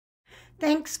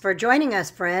Thanks for joining us,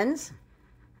 friends.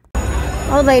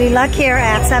 Old Lady Luck here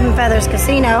at Seven Feathers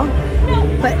Casino.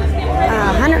 Put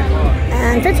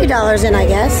 $150 in, I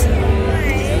guess.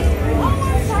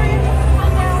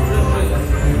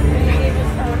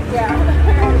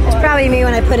 It's probably me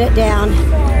when I put it down.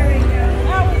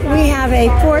 We have a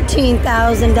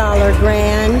 $14,000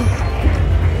 grand,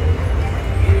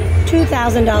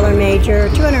 $2,000 major,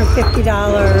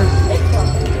 $250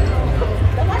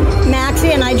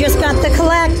 maxi, and I just got the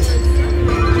collect.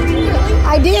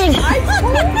 I did.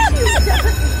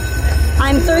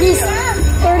 I'm 30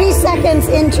 seconds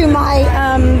into my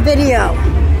video.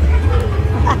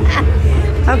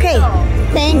 Okay,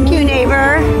 thank you,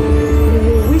 neighbor.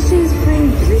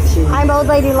 I'm Old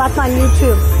Lady Luck on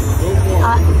YouTube.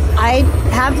 I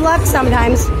have luck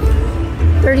sometimes.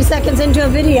 30 seconds into a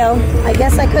video. I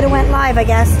guess I could have went live, I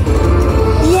guess.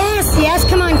 Yes, yes,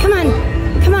 come on, come on.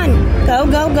 Come on. Go,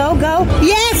 go, go, go.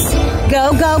 Yes!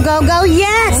 Go, go, go, go.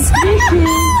 Yes!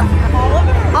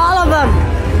 All of them.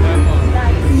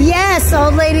 Yes,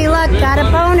 Old Lady Luck got a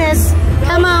bonus.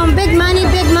 Come on, big money,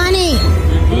 big money.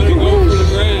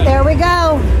 There we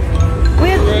go.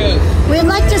 We'd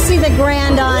like to see the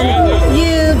grand on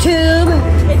YouTube.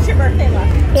 It's your birthday luck.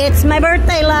 It's my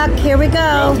birthday luck. Here we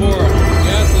go.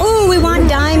 Ooh, we want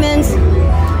diamonds.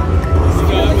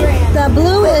 The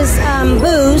blue is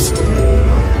boost.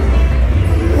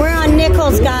 We're on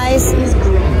nickels, guys.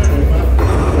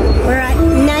 We're at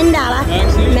 $9.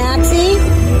 Maxi.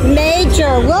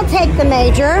 Major. We'll take the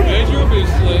major. Major will be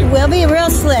slick. We'll be real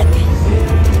slick.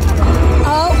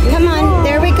 Oh, come on.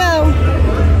 There we go.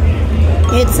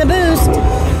 It's a boost.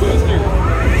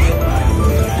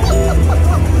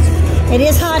 It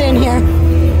is hot in here.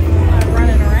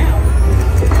 Running around.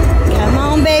 Come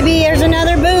on, baby. Here's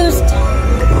another boost.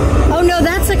 Oh, no,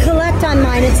 that's a collect on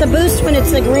mine. It's a boost when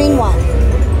it's a green one.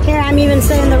 Here, I'm even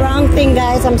saying the wrong thing,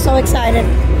 guys. I'm so excited.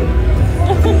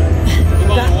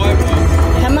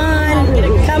 Come on.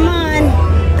 Come on.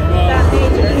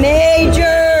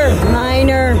 Major.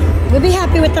 Minor. We'll be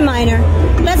happy with the minor.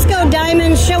 Let's go,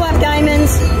 diamonds. Show up,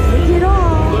 diamonds.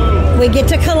 We get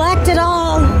to collect it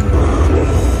all.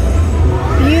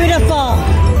 Beautiful.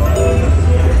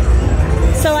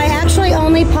 So I actually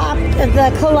only popped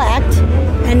the collect,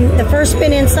 and the first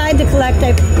spin inside the collect,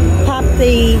 I popped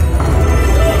the...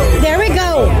 There we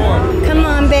go. Come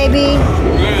on, baby.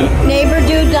 Neighbor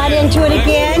dude got into it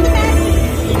again.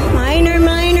 Minor,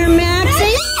 minor,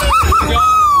 maxi.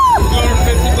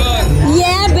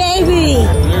 Yeah, baby.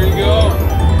 There you go.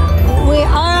 We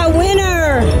are a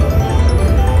winner.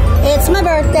 It's my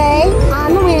birthday.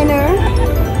 I'm a winner.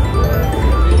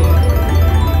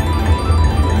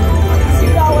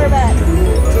 $2 bet.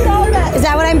 $2 bet. Is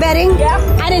that what I'm betting? Yep.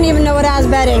 I didn't even know what I was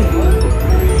betting.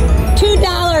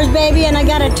 $2, baby, and I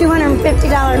got a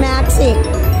 $250 maxi.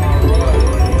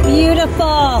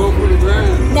 Beautiful.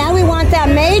 Now we want that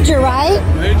major, right?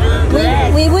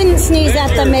 Major. We wouldn't sneeze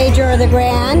at the major or the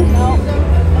grand.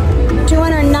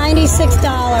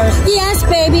 $296. Yes,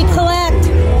 baby, collect.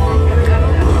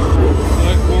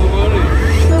 Like more money.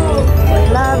 We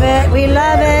love it. We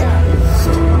love it.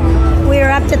 We are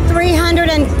up to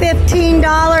 $315,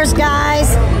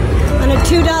 guys, on a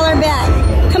 $2 bet.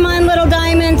 Come on, little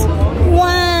diamonds.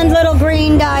 One little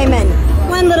green diamond.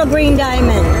 One little green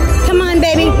diamond. Come on,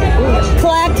 baby.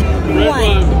 Collect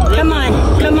one. Come on.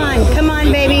 Come on. Come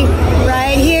on, baby.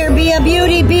 Right here. Be a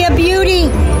beauty. Be a beauty.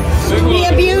 Be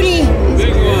a beauty.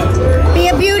 Big one. Be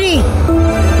a beauty.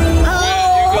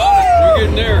 Oh. You're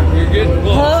getting there. You're getting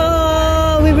close.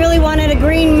 Oh, we really wanted a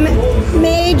green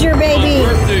major, baby.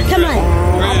 Come on.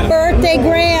 A birthday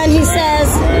grand, he says.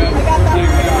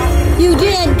 You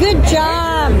did. Good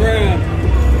job.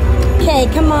 Okay,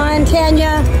 come on,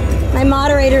 Tanya. My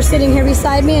moderator sitting here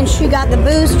beside me, and she got the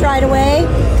boost right away.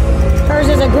 Hers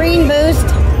is a green boost.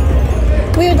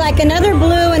 We would like another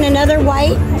blue and another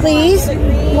white, please.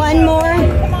 One more.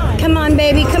 Come on,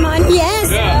 baby. Come on.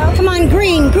 Yes. Come on,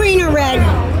 green. Green or red?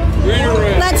 Green or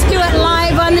red? Let's do it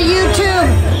live on the YouTube.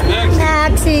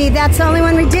 Maxi. That's the only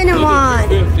one we didn't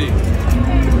want.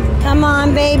 Come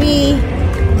on, baby.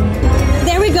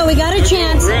 There we go. We got a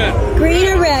chance. Green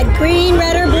or red? Green,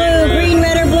 red, or blue? Green,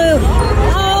 red, or blue?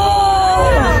 Oh!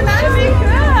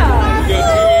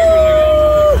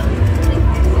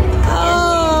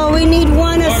 Oh, we need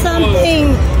one of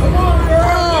something.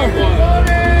 Oh,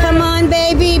 come on,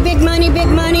 baby. Big money, big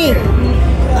money.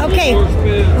 Okay,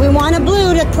 we want a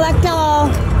blue to collect all.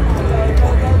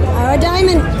 Or a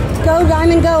diamond. Go,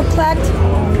 diamond, go. Collect.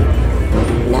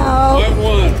 No.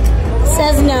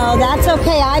 Says no. That's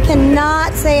okay. I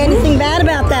cannot say anything bad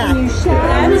about that.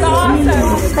 That's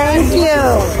awesome. Thank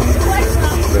you.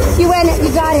 You win it.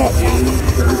 You got it.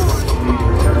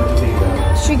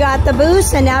 She got the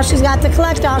boost, and now she's got the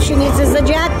collect. All she needs is the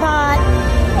jackpot.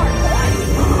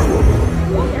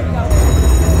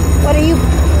 What are you?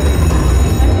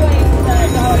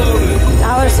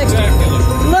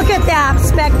 $1.60. Look at that.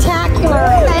 Spectacular.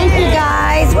 Thank you,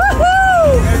 guys.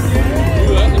 Woohoo!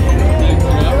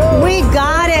 We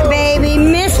got it, baby.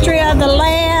 Mystery of the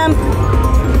Lamb.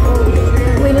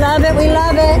 We love it. We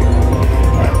love it.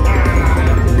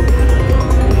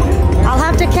 I'll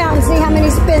have to count and see how many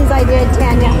spins I did,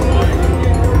 Tanya.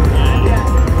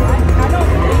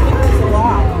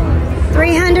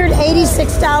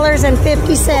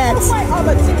 $386.50 On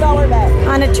a $2 bet.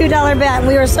 on a $2 bet.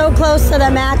 We were so close to the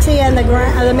maxi and the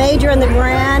major and the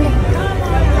grand.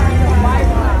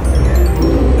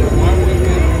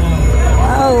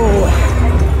 Oh,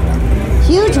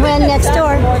 huge win next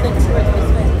door. More than 2 or 3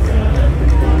 spins.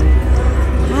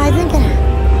 I think.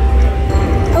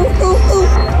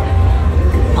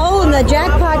 Oh, and the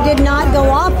jackpot did not go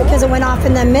off because it went off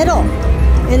in the middle,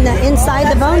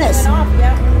 inside the bonus.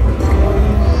 Yep.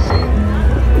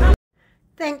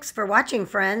 Thanks for watching,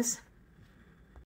 friends.